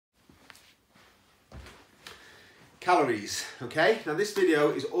Calories, okay? Now this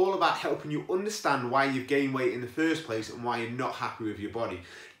video is all about helping you understand why you've gained weight in the first place and why you're not happy with your body.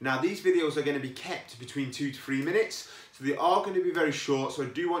 Now these videos are going to be kept between 2 to 3 minutes, so they are going to be very short, so I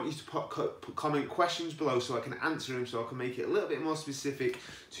do want you to put comment questions below so I can answer them, so I can make it a little bit more specific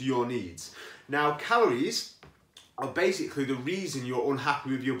to your needs. Now calories are basically the reason you're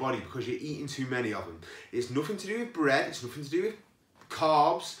unhappy with your body because you're eating too many of them. It's nothing to do with bread, it's nothing to do with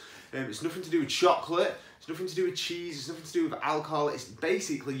carbs, it's nothing to do with chocolate, it's nothing to do with cheese, it's nothing to do with alcohol. It's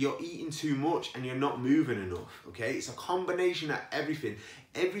basically you're eating too much and you're not moving enough, okay? It's a combination of everything.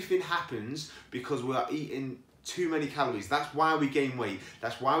 Everything happens because we are eating too many calories. That's why we gain weight.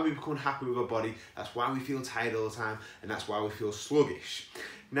 That's why we become happy with our body. That's why we feel tired all the time. And that's why we feel sluggish.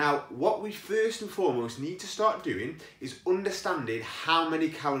 Now, what we first and foremost need to start doing is understanding how many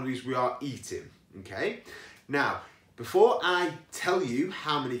calories we are eating, okay? Now, before I tell you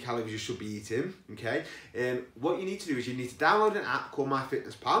how many calories you should be eating, okay, what you need to do is you need to download an app called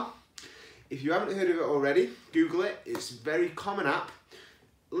MyFitnessPal. If you haven't heard of it already, Google it. It's a very common app.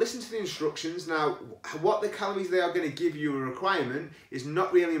 Listen to the instructions. Now, what the calories they are going to give you a requirement is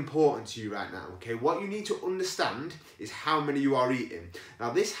not really important to you right now, okay? What you need to understand is how many you are eating. Now,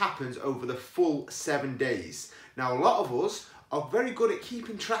 this happens over the full 7 days. Now, a lot of us are very good at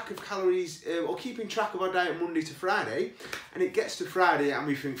keeping track of calories or keeping track of our diet Monday to Friday, and it gets to Friday and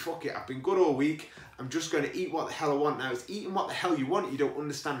we think, fuck it, I've been good all week, I'm just going to eat what the hell I want. Now, it's eating what the hell you want. You don't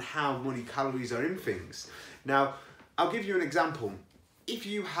understand how many calories are in things. Now, I'll give you an example. If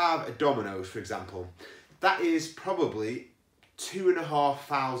you have a Domino's, for example, that is probably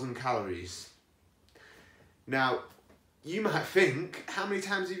 2,500 calories. Now, you might think, how many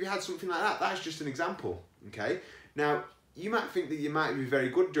times have you had something like that? That's just an example, okay? Now, you might think that you might be very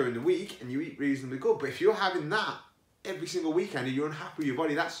good during the week and you eat reasonably good, but if you're having that every single weekend and you're unhappy with your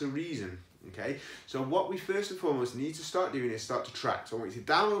body, that's the reason, okay? So what we first and foremost need to start doing is start to track. So I want you to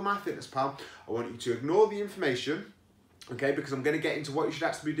download MyFitnessPal. I want you to ignore the information, okay, because I'm going to get into what you should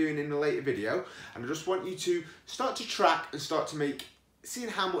actually be doing in a later video, and I just want you to start to track and start to seeing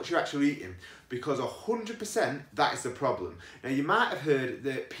how much you're actually eating, because 100% that is the problem. Now you might have heard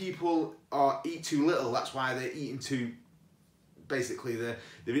that people eat too little, that's why they're eating too, basically they're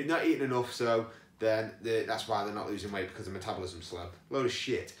not eating enough, so then that's why they're not losing weight, because the metabolism's slow. Load of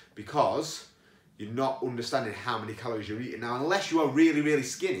shit, because you're not understanding how many calories you're eating. Now unless you are really, really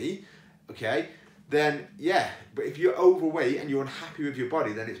skinny, okay, then yeah, but if you're overweight and you're unhappy with your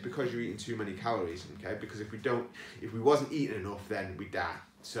body, then it's because you're eating too many calories, okay? Because if we wasn't eating enough, then we die.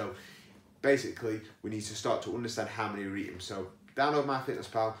 So basically, we need to start to understand how many we're eating. So download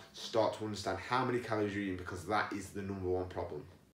MyFitnessPal, start to understand how many calories you're eating, because that is the #1 problem.